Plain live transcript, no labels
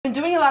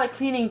been doing a lot of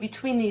cleaning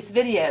between these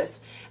videos,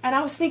 and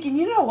I was thinking,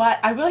 you know what,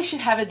 I really should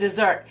have a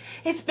dessert.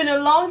 It's been a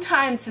long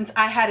time since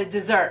I had a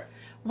dessert.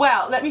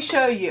 Well, let me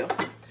show you.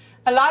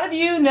 A lot of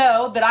you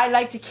know that I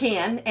like to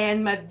can,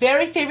 and my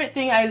very favorite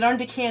thing I learned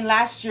to can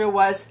last year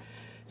was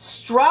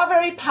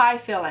strawberry pie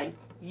filling.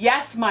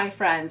 Yes, my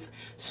friends,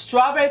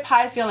 strawberry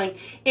pie filling.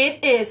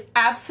 It is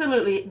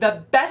absolutely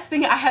the best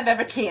thing I have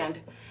ever canned.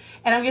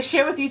 And I'm going to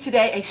share with you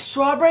today a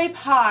strawberry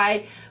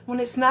pie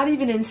when it's not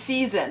even in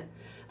season.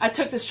 I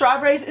took the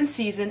strawberries in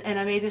season and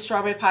I made the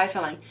strawberry pie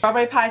filling.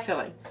 Strawberry pie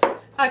filling.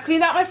 I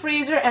cleaned out my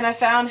freezer and I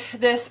found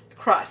this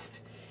crust.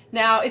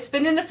 Now, it's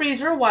been in the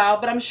freezer a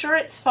while, but I'm sure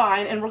it's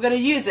fine and we're going to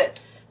use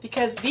it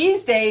because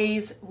these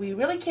days we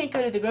really can't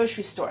go to the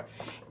grocery store.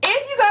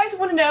 If you guys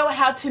want to know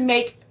how to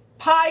make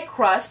pie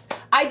crust,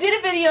 I did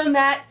a video on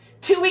that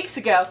 2 weeks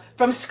ago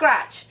from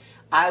scratch.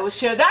 I will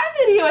share that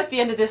video at the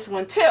end of this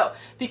one too,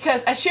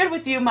 because I shared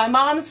with you my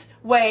mom's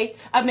way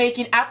of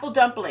making apple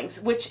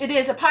dumplings, which it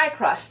is a pie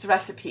crust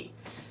recipe.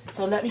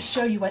 So let me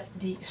show you what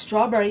the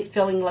strawberry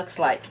filling looks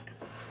like.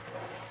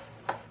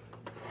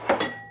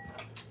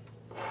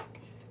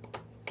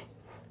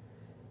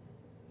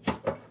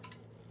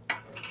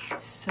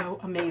 It's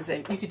so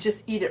amazing. You could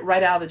just eat it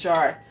right out of the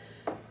jar.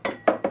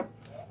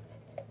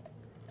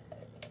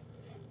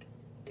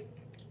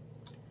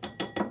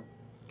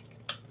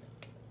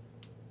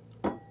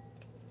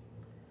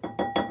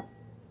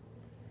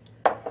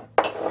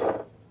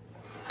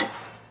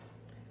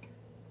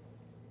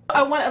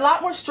 I want a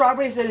lot more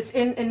strawberries that it's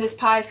in this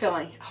pie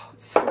filling. Oh,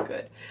 it's so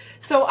good.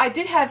 So I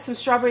did have some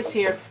strawberries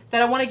here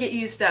that I want to get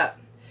used up.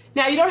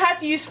 Now you don't have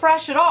to use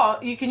fresh at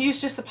all. You can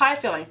use just the pie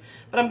filling.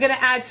 But I'm going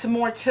to add some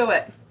more to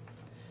it.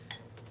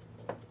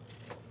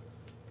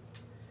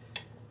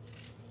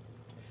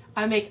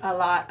 I make a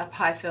lot of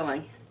pie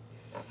filling.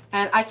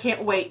 And I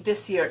can't wait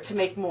this year to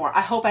make more.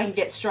 I hope I can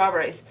get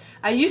strawberries.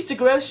 I used to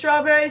grow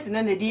strawberries and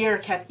then the deer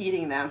kept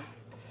eating them.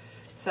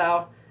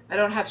 So I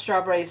don't have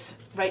strawberries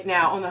right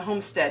now on the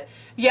homestead.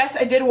 Yes,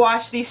 I did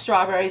wash these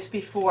strawberries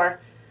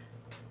before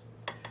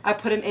I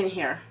put them in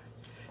here.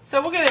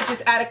 So we're going to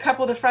just add a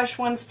couple of the fresh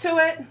ones to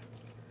it,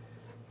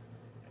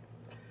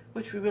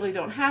 which we really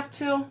don't have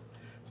to,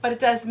 but it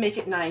does make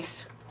it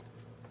nice.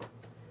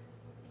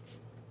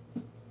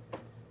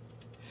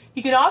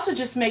 You can also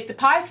just make the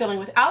pie filling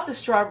without the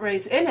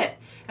strawberries in it,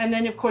 and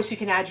then of course you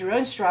can add your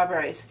own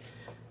strawberries.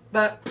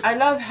 But I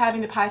love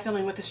having the pie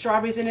filling with the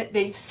strawberries in it.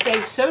 They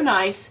stay so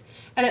nice.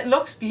 And it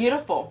looks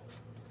beautiful.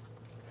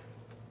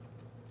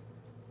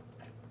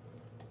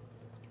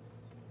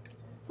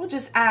 We'll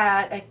just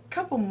add a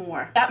couple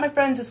more. That, my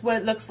friends, is what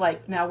it looks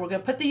like. Now we're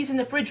going to put these in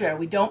the refrigerator.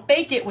 We don't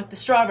bake it with the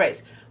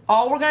strawberries.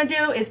 All we're going to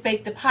do is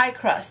bake the pie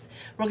crust.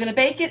 We're going to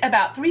bake it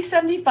about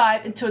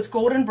 375 until it's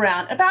golden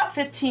brown, about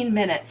 15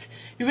 minutes.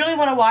 You really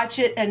want to watch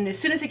it, and as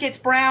soon as it gets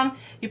brown,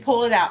 you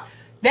pull it out.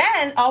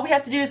 Then all we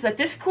have to do is let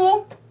this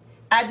cool.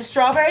 Add the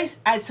strawberries,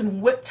 add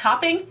some whipped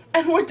topping,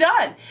 and we're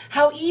done.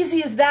 How easy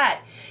is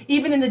that?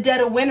 Even in the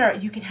dead of winter,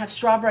 you can have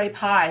strawberry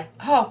pie.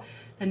 Oh,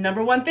 the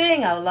number one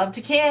thing I love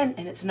to can,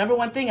 and it's the number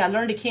one thing I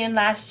learned to can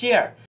last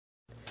year.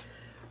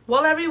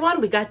 Well,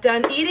 everyone, we got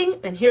done eating,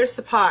 and here's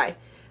the pie.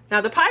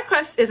 Now, the pie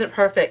crust isn't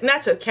perfect, and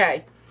that's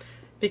okay,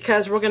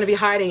 because we're going to be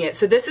hiding it.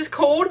 So this is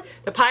cold.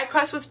 The pie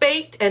crust was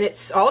baked, and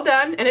it's all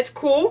done, and it's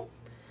cool.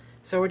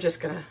 So we're just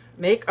going to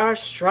make our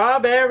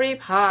strawberry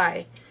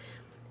pie.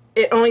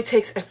 It only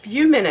takes a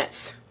few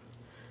minutes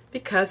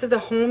because of the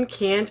home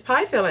canned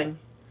pie filling.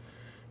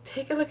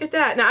 Take a look at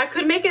that. Now I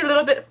could make it a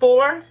little bit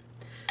fuller.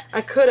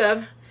 I could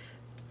have.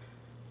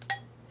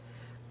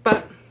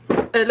 But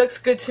it looks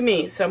good to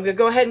me. So I'm going to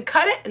go ahead and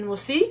cut it and we'll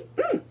see.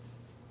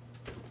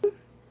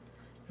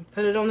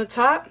 Put it on the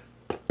top.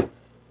 And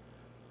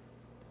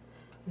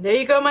there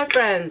you go, my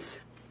friends.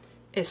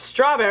 It's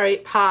strawberry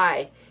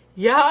pie.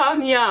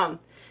 Yum, yum.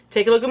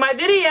 Take a look at my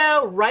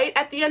video right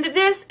at the end of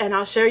this and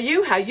I'll show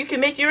you how you can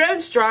make your own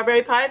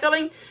strawberry pie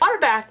filling water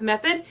bath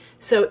method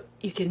so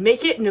you can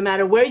make it no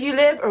matter where you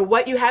live or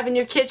what you have in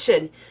your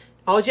kitchen.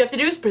 All you have to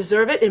do is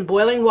preserve it in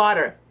boiling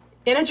water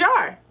in a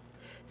jar.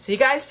 See you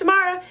guys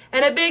tomorrow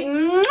and a big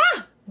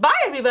mwah!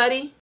 Bye,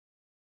 everybody.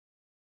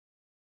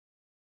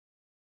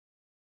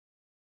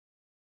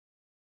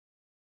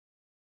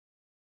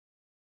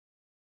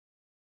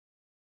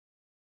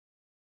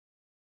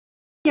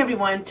 Hey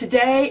everyone,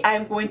 today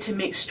I'm going to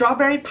make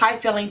strawberry pie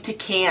filling to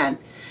can.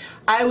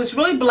 I was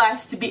really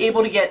blessed to be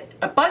able to get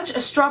a bunch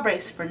of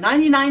strawberries for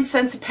 99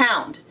 cents a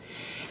pound.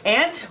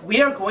 And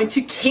we are going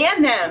to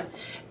can them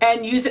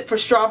and use it for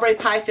strawberry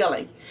pie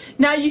filling.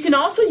 Now you can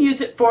also use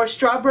it for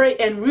strawberry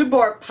and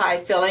rhubarb pie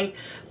filling,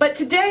 but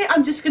today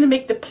I'm just going to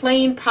make the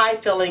plain pie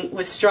filling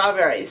with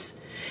strawberries.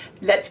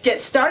 Let's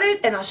get started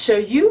and I'll show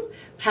you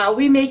how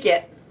we make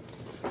it.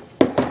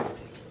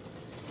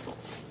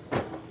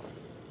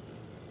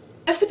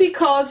 The recipe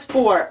calls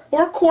for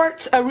 4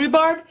 quarts of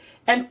rhubarb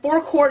and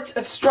 4 quarts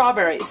of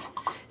strawberries.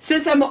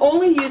 Since I'm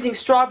only using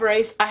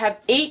strawberries, I have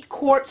 8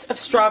 quarts of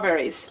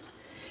strawberries.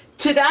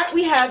 To that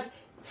we have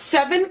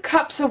 7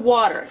 cups of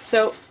water.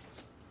 So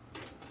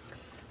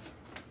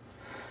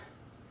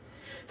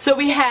So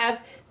we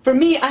have, for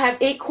me, I have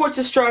 8 quarts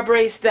of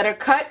strawberries that are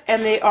cut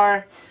and they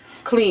are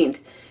cleaned.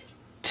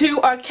 To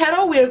our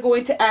kettle, we are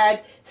going to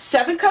add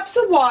 7 cups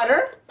of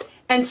water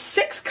and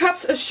 6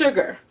 cups of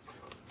sugar.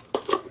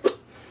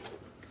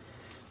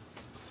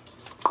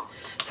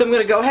 So I'm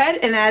going to go ahead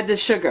and add the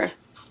sugar.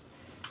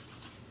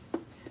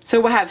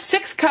 So we'll have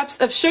 6 cups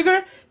of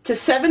sugar to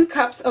 7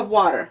 cups of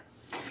water.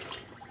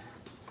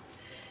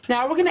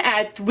 Now we're going to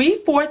add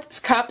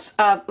 3/4 cups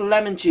of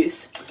lemon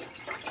juice.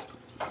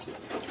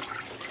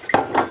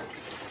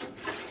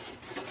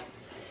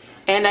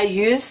 And I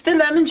used the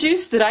lemon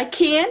juice that I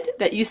canned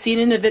that you seen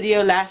in the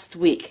video last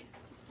week.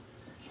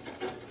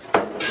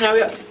 Now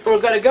we're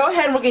going to go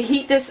ahead and we're going to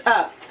heat this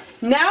up.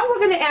 Now we're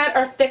going to add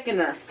our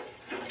thickener.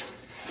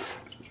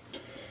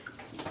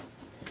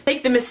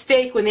 Make the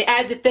mistake when they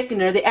add the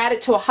thickener, they add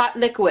it to a hot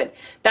liquid.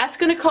 That's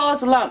going to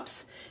cause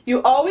lumps.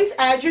 You always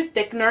add your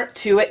thickener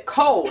to it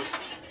cold.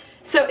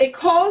 So it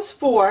calls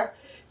for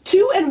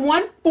 2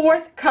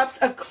 1/4 cups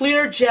of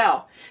clear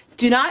gel.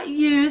 Do not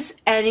use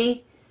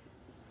any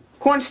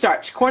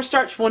cornstarch.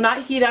 Cornstarch will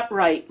not heat up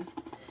right.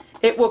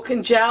 It will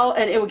congel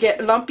and it will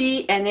get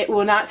lumpy and it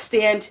will not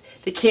stand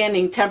the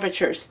canning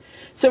temperatures.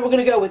 So we're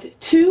going to go with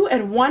 2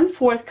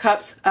 1/4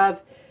 cups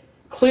of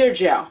clear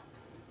gel.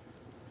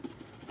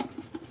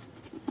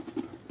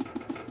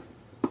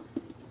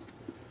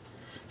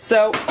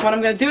 So what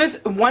I'm going to do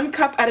is 1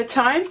 cup at a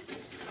time.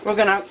 We're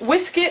going to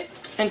whisk it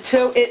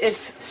until it is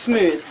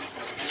smooth.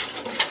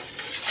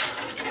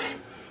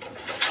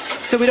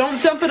 So we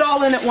don't dump it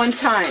all in at one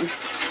time.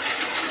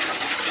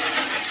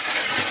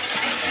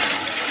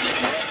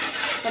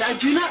 And I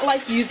do not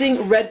like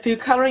using red food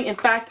coloring. In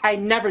fact, I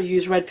never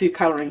use red food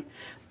coloring.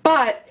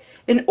 But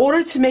in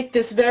order to make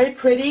this very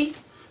pretty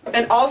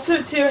and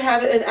also to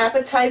have an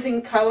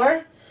appetizing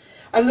color,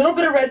 a little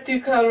bit of red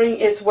food coloring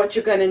is what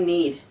you're going to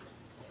need.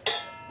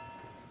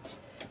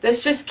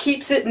 This just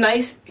keeps it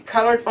nice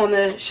colored on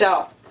the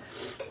shelf.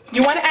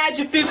 You want to add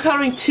your food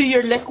coloring to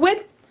your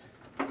liquid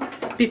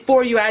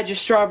before you add your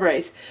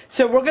strawberries.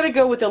 So we're going to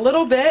go with a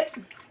little bit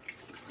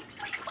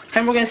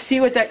and we're going to see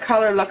what that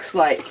color looks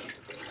like.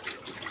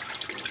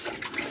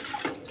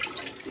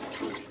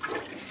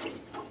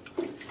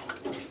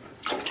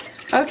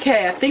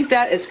 Okay, I think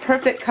that is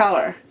perfect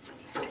color.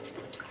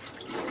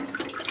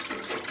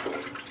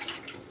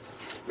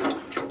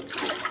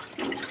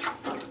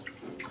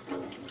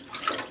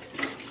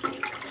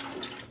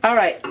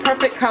 Alright,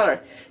 perfect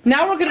color.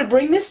 Now we're going to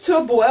bring this to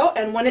a boil,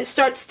 and when it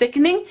starts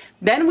thickening,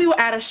 then we will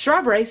add our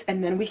strawberries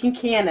and then we can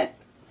can it.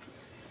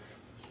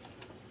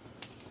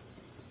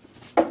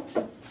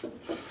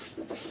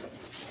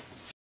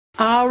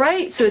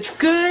 Alright, so it's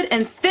good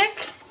and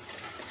thick.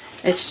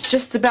 It's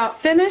just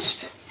about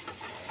finished.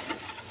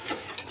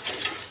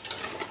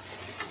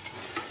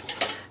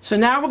 So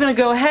now we're going to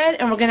go ahead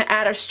and we're going to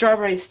add our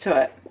strawberries to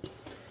it.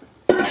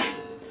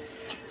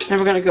 Then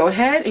we're going to go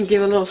ahead and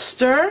give it a little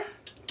stir.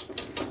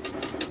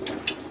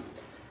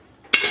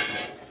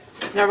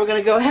 Now we're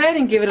going to go ahead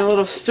and give it a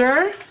little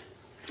stir.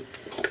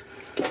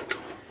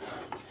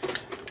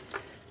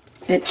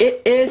 And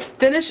it is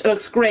finished. It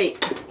looks great.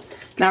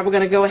 Now we're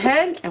going to go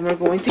ahead and we're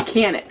going to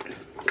can it.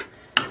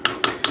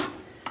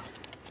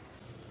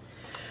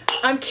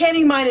 I'm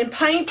canning mine in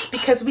pints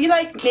because we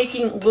like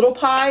making little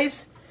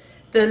pies,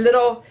 the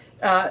little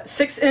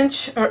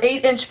 6-inch or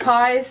 8-inch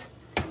pies.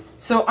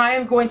 So I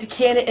am going to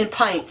can it in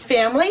pints.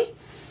 Family,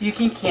 you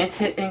can can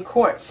it in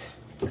quarts.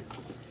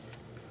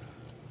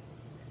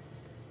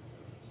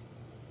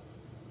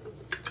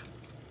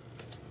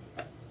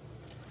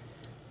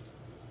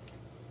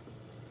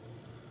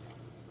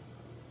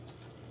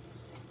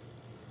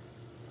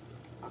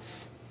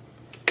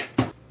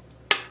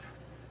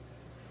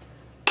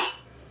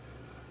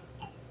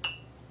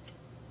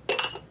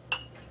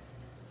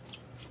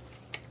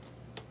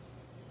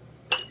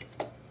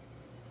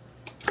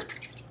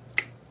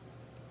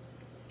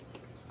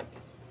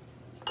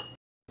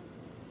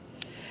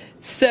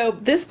 So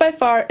this by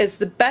far is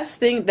the best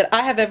thing that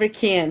I have ever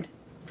canned.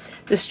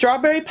 The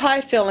strawberry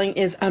pie filling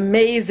is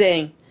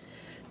amazing.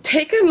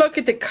 Take a look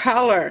at the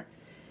color.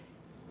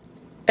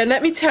 And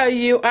let me tell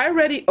you, I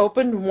already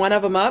opened one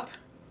of them up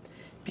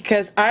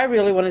because I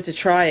really wanted to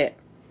try it.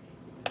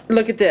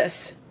 Look at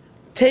this.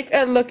 Take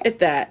a look at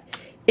that.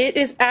 It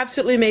is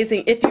absolutely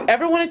amazing. If you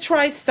ever want to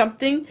try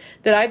something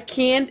that I've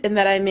canned and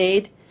that I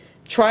made,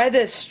 try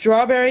this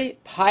strawberry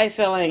pie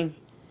filling.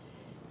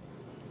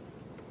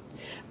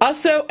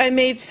 Also, I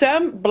made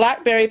some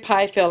blackberry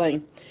pie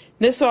filling.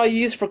 This I'll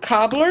use for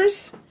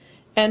cobblers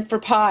and for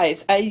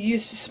pies. I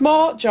use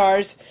small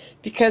jars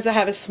because I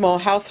have a small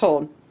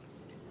household.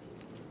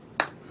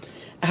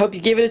 I hope you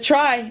give it a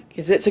try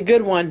because it's a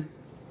good one.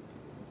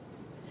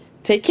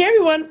 Take care,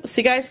 everyone. We'll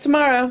see you guys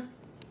tomorrow.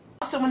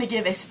 I also want to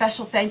give a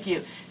special thank you.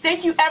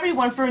 Thank you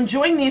everyone for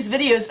enjoying these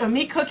videos of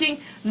me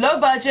cooking low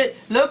budget,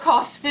 low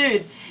cost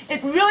food.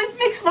 It really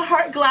makes my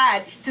heart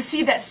glad to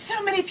see that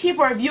so many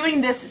people are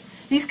viewing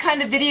these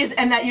kind of videos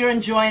and that you're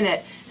enjoying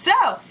it. So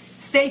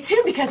stay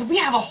tuned because we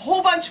have a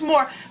whole bunch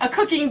more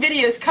cooking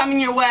videos coming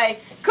your way.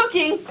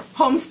 Cooking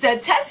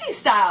Homestead Tessie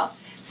style.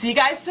 See you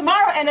guys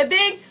tomorrow, and a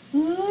big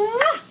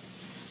mwah.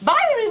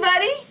 Bye,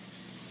 everybody.